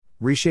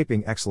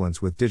Reshaping excellence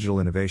with digital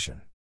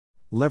innovation.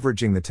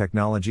 Leveraging the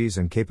technologies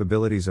and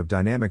capabilities of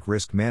dynamic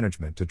risk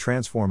management to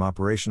transform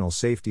operational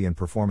safety and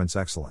performance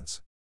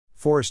excellence.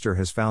 Forrester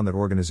has found that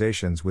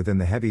organizations within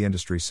the heavy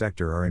industry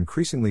sector are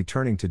increasingly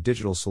turning to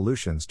digital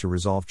solutions to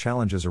resolve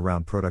challenges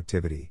around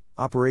productivity,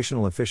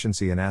 operational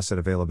efficiency, and asset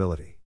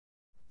availability.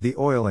 The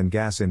oil and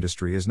gas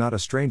industry is not a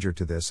stranger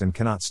to this and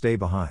cannot stay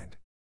behind.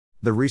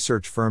 The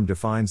research firm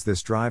defines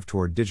this drive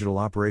toward digital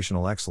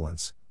operational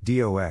excellence,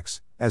 DOX,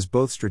 as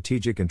both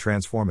strategic and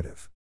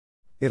transformative.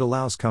 It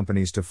allows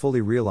companies to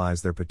fully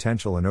realize their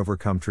potential and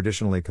overcome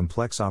traditionally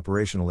complex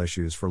operational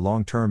issues for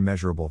long-term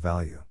measurable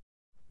value.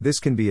 This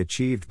can be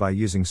achieved by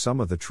using some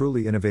of the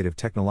truly innovative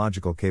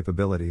technological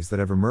capabilities that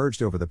have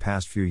emerged over the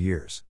past few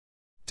years.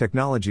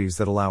 Technologies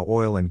that allow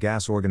oil and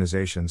gas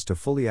organizations to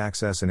fully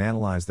access and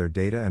analyze their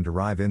data and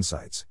derive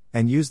insights,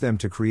 and use them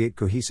to create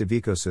cohesive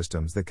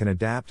ecosystems that can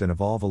adapt and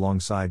evolve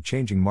alongside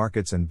changing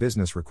markets and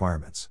business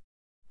requirements.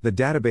 The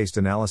database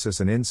analysis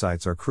and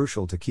insights are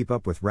crucial to keep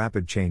up with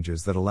rapid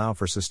changes that allow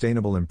for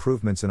sustainable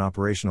improvements in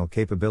operational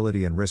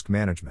capability and risk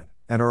management,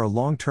 and are a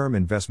long-term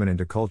investment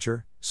into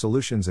culture,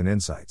 solutions, and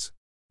insights.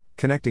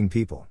 Connecting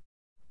people.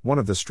 One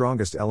of the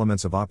strongest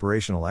elements of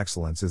operational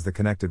excellence is the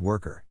connected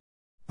worker.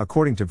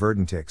 According to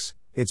Verdantix,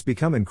 it's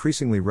become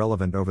increasingly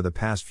relevant over the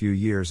past few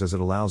years as it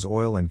allows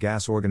oil and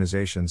gas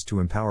organizations to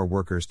empower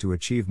workers to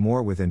achieve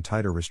more within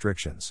tighter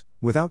restrictions,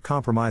 without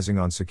compromising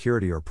on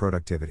security or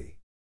productivity.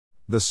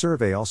 The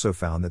survey also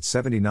found that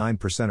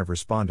 79% of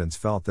respondents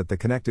felt that the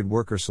connected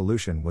worker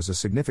solution was a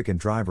significant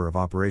driver of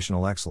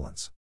operational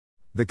excellence.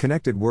 The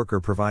connected worker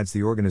provides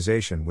the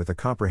organization with a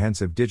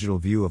comprehensive digital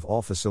view of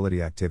all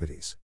facility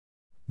activities.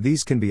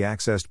 These can be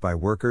accessed by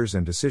workers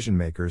and decision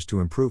makers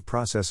to improve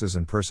processes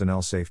and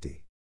personnel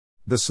safety.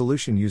 The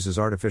solution uses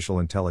artificial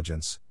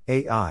intelligence,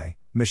 AI,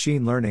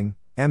 machine learning,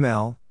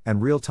 ML, and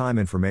real-time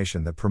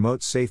information that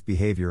promotes safe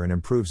behavior and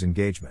improves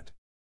engagement.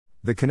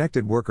 The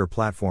connected worker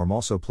platform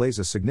also plays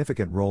a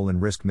significant role in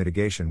risk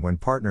mitigation when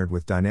partnered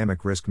with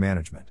dynamic risk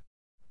management.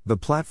 The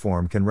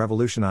platform can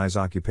revolutionize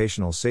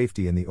occupational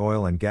safety in the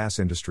oil and gas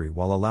industry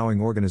while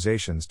allowing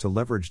organizations to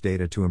leverage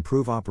data to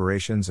improve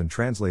operations and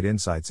translate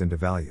insights into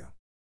value.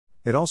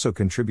 It also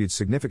contributes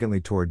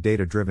significantly toward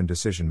data-driven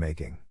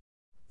decision-making.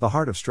 The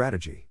heart of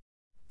strategy.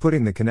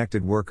 Putting the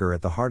connected worker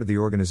at the heart of the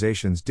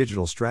organization's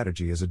digital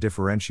strategy is a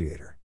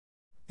differentiator.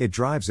 It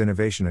drives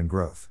innovation and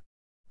growth.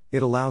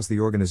 It allows the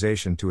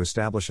organization to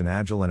establish an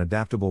agile and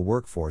adaptable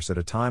workforce at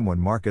a time when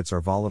markets are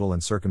volatile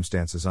and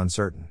circumstances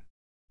uncertain.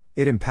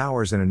 It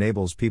empowers and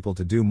enables people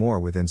to do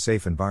more within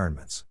safe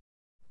environments.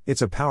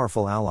 It's a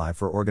powerful ally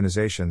for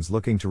organizations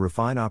looking to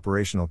refine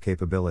operational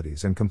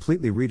capabilities and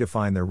completely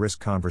redefine their risk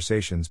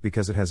conversations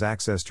because it has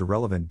access to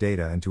relevant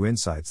data and to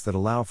insights that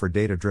allow for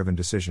data-driven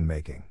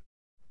decision-making.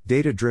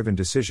 Data-driven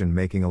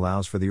decision-making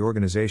allows for the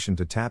organization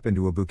to tap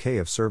into a bouquet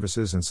of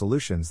services and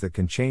solutions that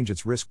can change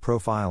its risk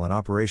profile and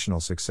operational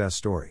success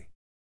story.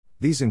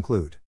 These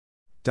include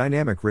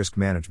dynamic risk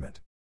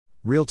management,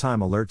 real-time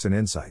alerts and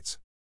insights,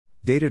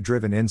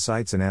 data-driven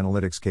insights and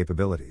analytics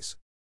capabilities,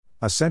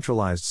 a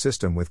centralized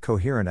system with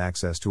coherent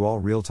access to all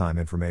real-time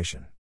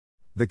information,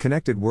 the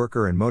connected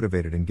worker and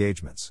motivated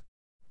engagements,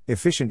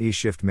 efficient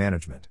e-shift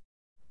management,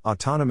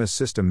 autonomous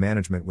system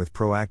management with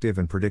proactive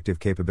and predictive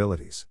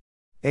capabilities,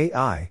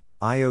 AI,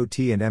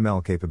 IoT and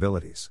ML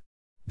capabilities.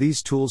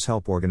 These tools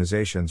help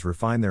organizations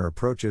refine their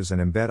approaches and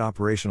embed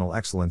operational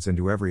excellence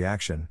into every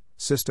action,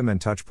 system and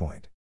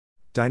touchpoint.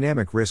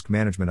 Dynamic risk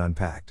management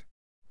unpacked.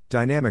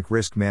 Dynamic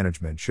risk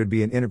management should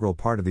be an integral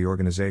part of the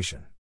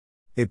organization.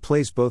 It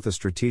plays both a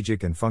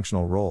strategic and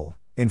functional role,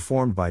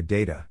 informed by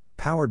data,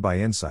 powered by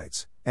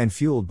insights, and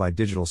fueled by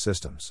digital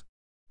systems.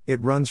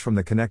 It runs from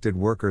the connected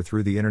worker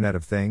through the Internet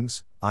of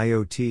Things,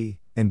 IoT,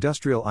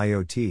 Industrial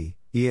IoT,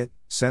 IoT,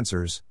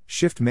 sensors,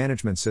 shift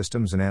management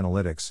systems and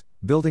analytics,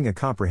 building a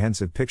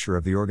comprehensive picture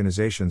of the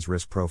organization's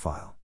risk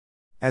profile.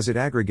 As it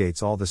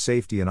aggregates all the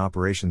safety and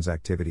operations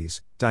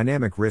activities,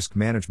 dynamic risk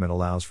management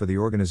allows for the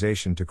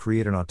organization to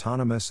create an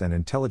autonomous and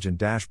intelligent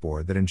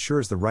dashboard that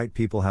ensures the right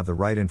people have the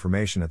right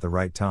information at the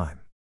right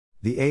time.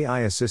 The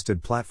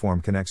AI-assisted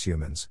platform connects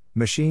humans,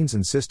 machines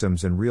and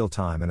systems in real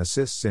time and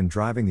assists in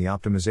driving the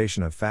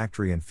optimization of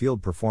factory and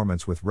field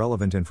performance with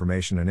relevant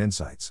information and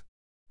insights.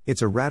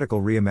 It's a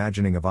radical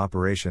reimagining of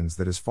operations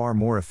that is far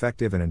more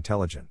effective and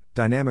intelligent,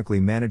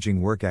 dynamically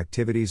managing work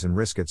activities and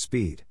risk at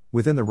speed,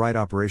 within the right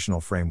operational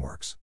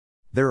frameworks.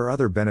 There are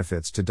other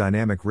benefits to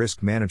dynamic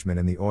risk management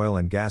in the oil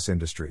and gas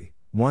industry,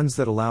 ones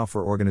that allow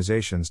for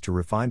organizations to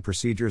refine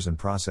procedures and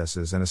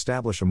processes and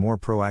establish a more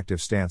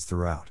proactive stance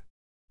throughout.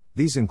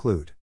 These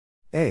include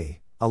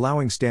A.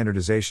 Allowing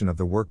standardization of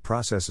the work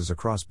processes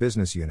across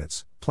business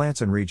units,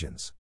 plants and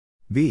regions.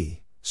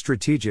 B.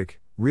 Strategic,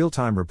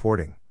 real-time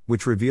reporting,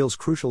 which reveals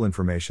crucial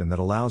information that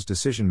allows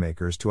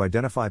decision-makers to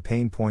identify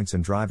pain points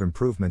and drive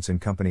improvements in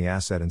company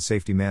asset and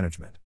safety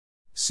management.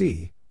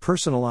 C.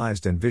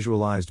 Personalized and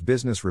visualized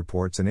business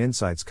reports and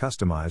insights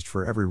customized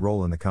for every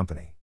role in the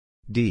company.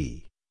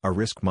 D. A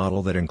risk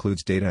model that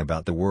includes data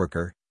about the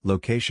worker,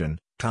 location,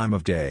 time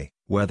of day,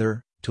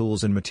 weather,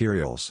 tools and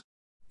materials.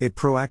 It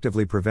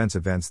proactively prevents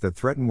events that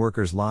threaten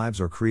workers'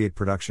 lives or create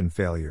production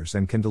failures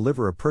and can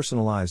deliver a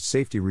personalized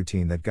safety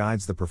routine that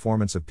guides the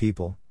performance of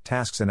people,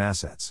 tasks, and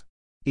assets.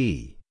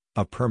 E.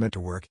 A permit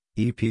to work,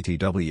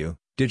 EPTW,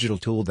 digital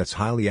tool that's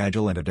highly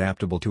agile and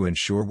adaptable to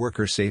ensure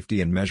worker safety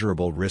and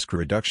measurable risk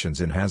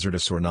reductions in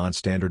hazardous or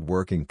non-standard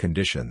working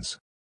conditions.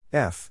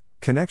 F.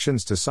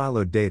 Connections to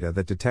siloed data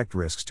that detect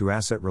risks to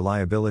asset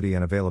reliability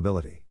and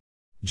availability.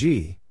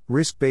 G.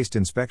 Risk-based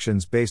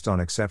inspections based on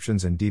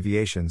exceptions and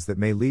deviations that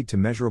may lead to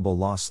measurable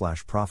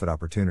loss/profit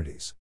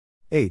opportunities.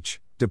 H.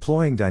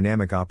 Deploying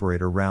dynamic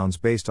operator rounds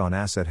based on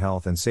asset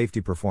health and safety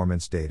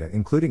performance data,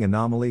 including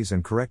anomalies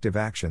and corrective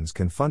actions,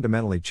 can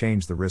fundamentally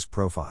change the risk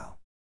profile.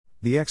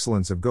 The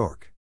excellence of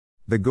GORC.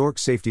 The GORC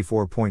Safety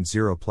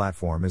 4.0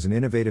 platform is an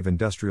innovative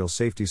industrial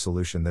safety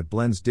solution that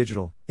blends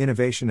digital,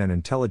 innovation, and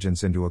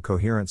intelligence into a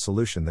coherent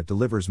solution that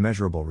delivers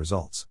measurable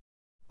results.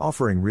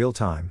 Offering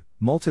real-time,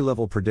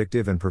 multi-level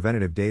predictive and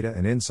preventative data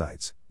and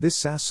insights, this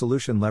SaaS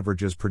solution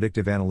leverages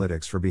predictive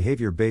analytics for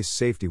behavior-based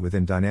safety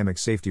within dynamic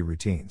safety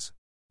routines.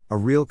 A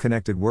real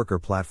connected worker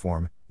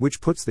platform, which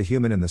puts the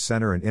human in the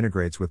center and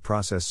integrates with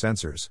process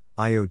sensors,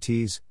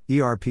 IoTs,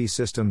 ERP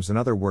systems, and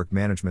other work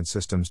management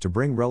systems to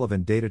bring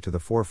relevant data to the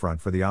forefront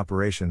for the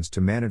operations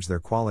to manage their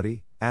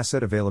quality,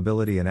 asset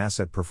availability, and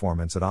asset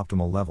performance at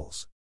optimal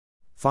levels.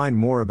 Find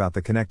more about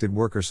the connected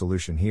worker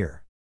solution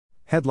here.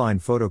 Headline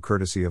photo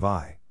courtesy of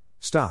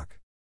iStock.